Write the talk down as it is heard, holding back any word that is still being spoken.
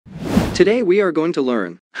Today we are going to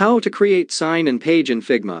learn how to create sign and page in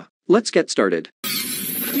Figma. Let's get started.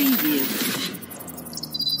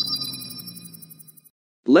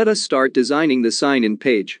 Let us start designing the sign and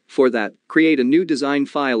page. For that, create a new design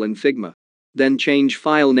file in Figma. Then change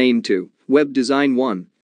file name to Web Design 1.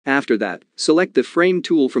 After that, select the Frame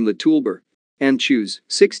tool from the toolbar and choose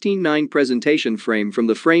 16:9 Presentation Frame from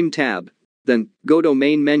the Frame tab. Then, go to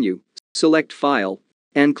Main menu, select File,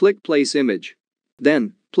 and click Place Image.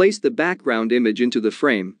 Then, place the background image into the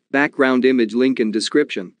frame, background image link in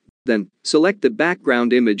description. Then, select the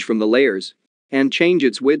background image from the layers and change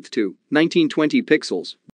its width to 1920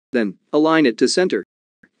 pixels. Then, align it to center.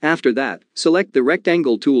 After that, select the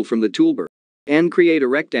rectangle tool from the toolbar and create a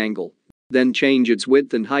rectangle. Then change its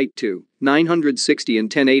width and height to 960 and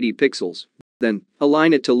 1080 pixels. Then,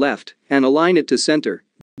 align it to left and align it to center.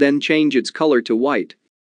 Then change its color to white.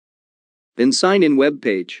 In Sign In web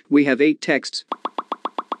page, we have 8 texts,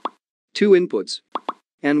 2 inputs,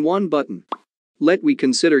 and 1 button. Let we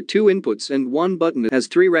consider 2 inputs and 1 button as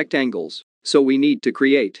 3 rectangles. So we need to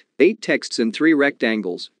create 8 texts and 3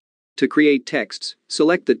 rectangles. To create texts,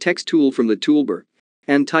 select the text tool from the toolbar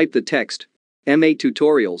and type the text, MA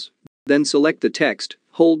Tutorials. Then select the text,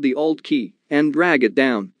 hold the Alt key, and drag it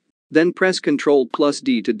down. Then press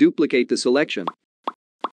Ctrl+D to duplicate the selection.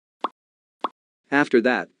 After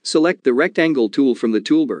that, select the rectangle tool from the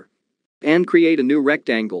toolbar and create a new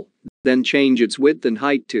rectangle. Then change its width and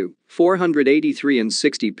height to 483 and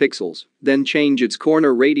 60 pixels. Then change its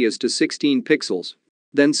corner radius to 16 pixels.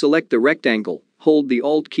 Then select the rectangle, hold the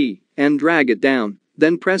Alt key, and drag it down.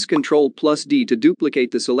 Then press Ctrl+D to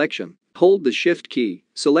duplicate the selection. Hold the Shift key,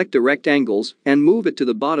 select the rectangles, and move it to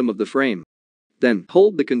the bottom of the frame. Then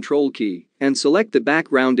hold the Control key and select the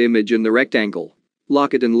background image in the rectangle.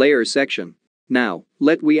 Lock it in Layer section. Now,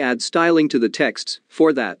 let we add styling to the texts.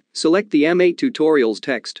 For that, select the MA Tutorials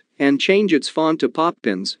text and change its font to pop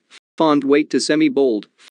pins, font weight to semi-bold,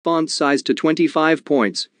 font size to 25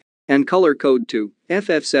 points, and color code to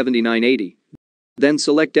FF7980. Then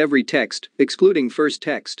select every text, excluding first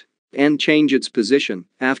text, and change its position.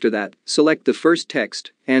 After that, select the first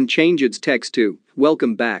text and change its text to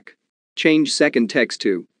Welcome Back. Change second text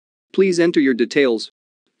to Please enter your details.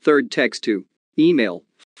 Third text to Email.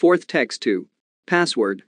 Fourth text to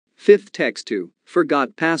Password. Fifth text to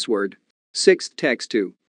Forgot password. Sixth text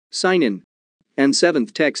to Sign in. And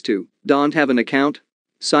seventh text to Don't have an account?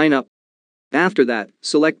 Sign up. After that,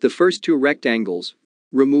 select the first 2 rectangles,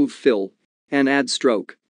 remove fill, and add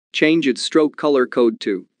stroke. Change its stroke color code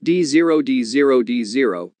to D0 D0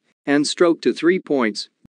 D0 and stroke to 3 points.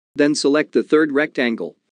 Then select the third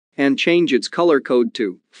rectangle and change its color code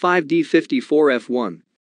to 5D54F1.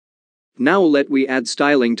 Now let we add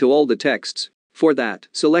styling to all the texts. For that,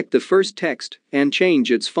 select the first text and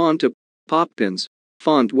change its font to pop pins,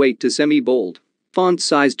 font weight to semi-bold, font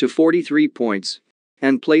size to 43 points,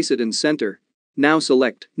 and place it in center. Now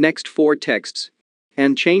select next 4 texts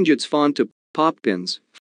and change its font to pop pins,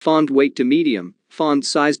 font weight to medium, font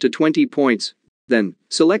size to 20 points. Then,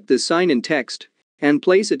 select the sign in text and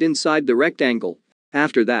place it inside the rectangle.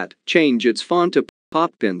 After that, change its font to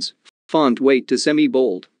pop pins, font weight to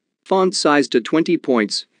semi-bold, font size to 20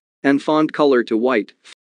 points, and font color to white.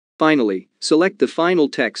 Finally, select the final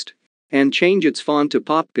text and change its font to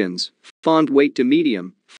pop pins, font weight to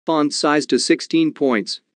medium, font size to 16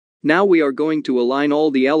 points. Now we are going to align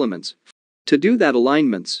all the elements. To do that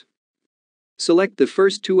alignments, select the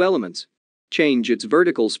first 2 elements, change its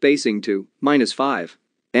vertical spacing to -5,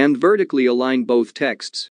 and vertically align both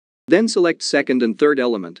texts. Then select second and third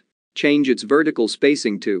element, change its vertical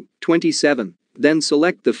spacing to 27. Then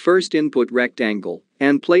select the first input rectangle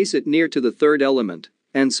and place it near to the third element,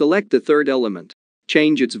 and select the third element.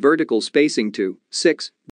 Change its vertical spacing to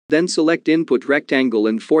 6. Then select input rectangle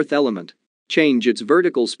and fourth element. Change its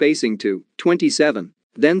vertical spacing to 27.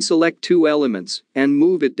 Then select 2 elements and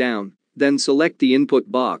move it down. Then select the input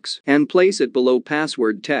box and place it below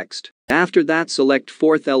password text. After that, select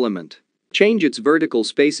fourth element. Change its vertical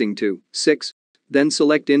spacing to 6. Then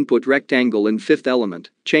select input rectangle and fifth element,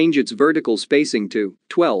 change its vertical spacing to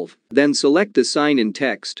 12. Then select the sign in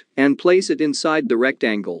text and place it inside the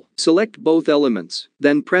rectangle. Select both elements,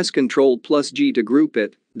 then press Ctrl+G to group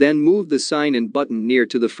it, then move the sign in button near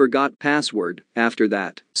to the Forgot password. After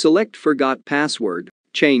that, select Forgot password,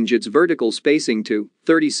 change its vertical spacing to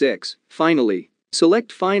 36. Finally,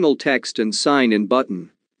 select final text and sign in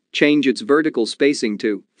button, change its vertical spacing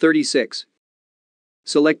to 36.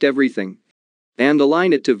 Select everything and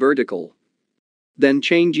align it to vertical. Then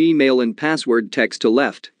change email and password text to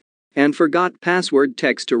left and forgot password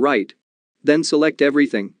text to right. Then select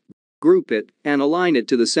everything, group it, and align it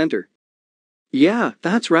to the center. Yeah,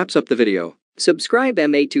 that wraps up the video. Subscribe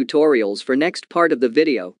MA Tutorials for next part of the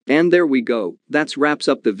video. And there we go, that wraps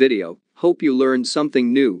up the video. Hope you learned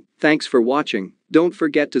something new. Thanks for watching. Don't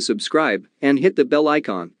forget to subscribe and hit the bell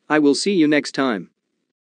icon. I will see you next time.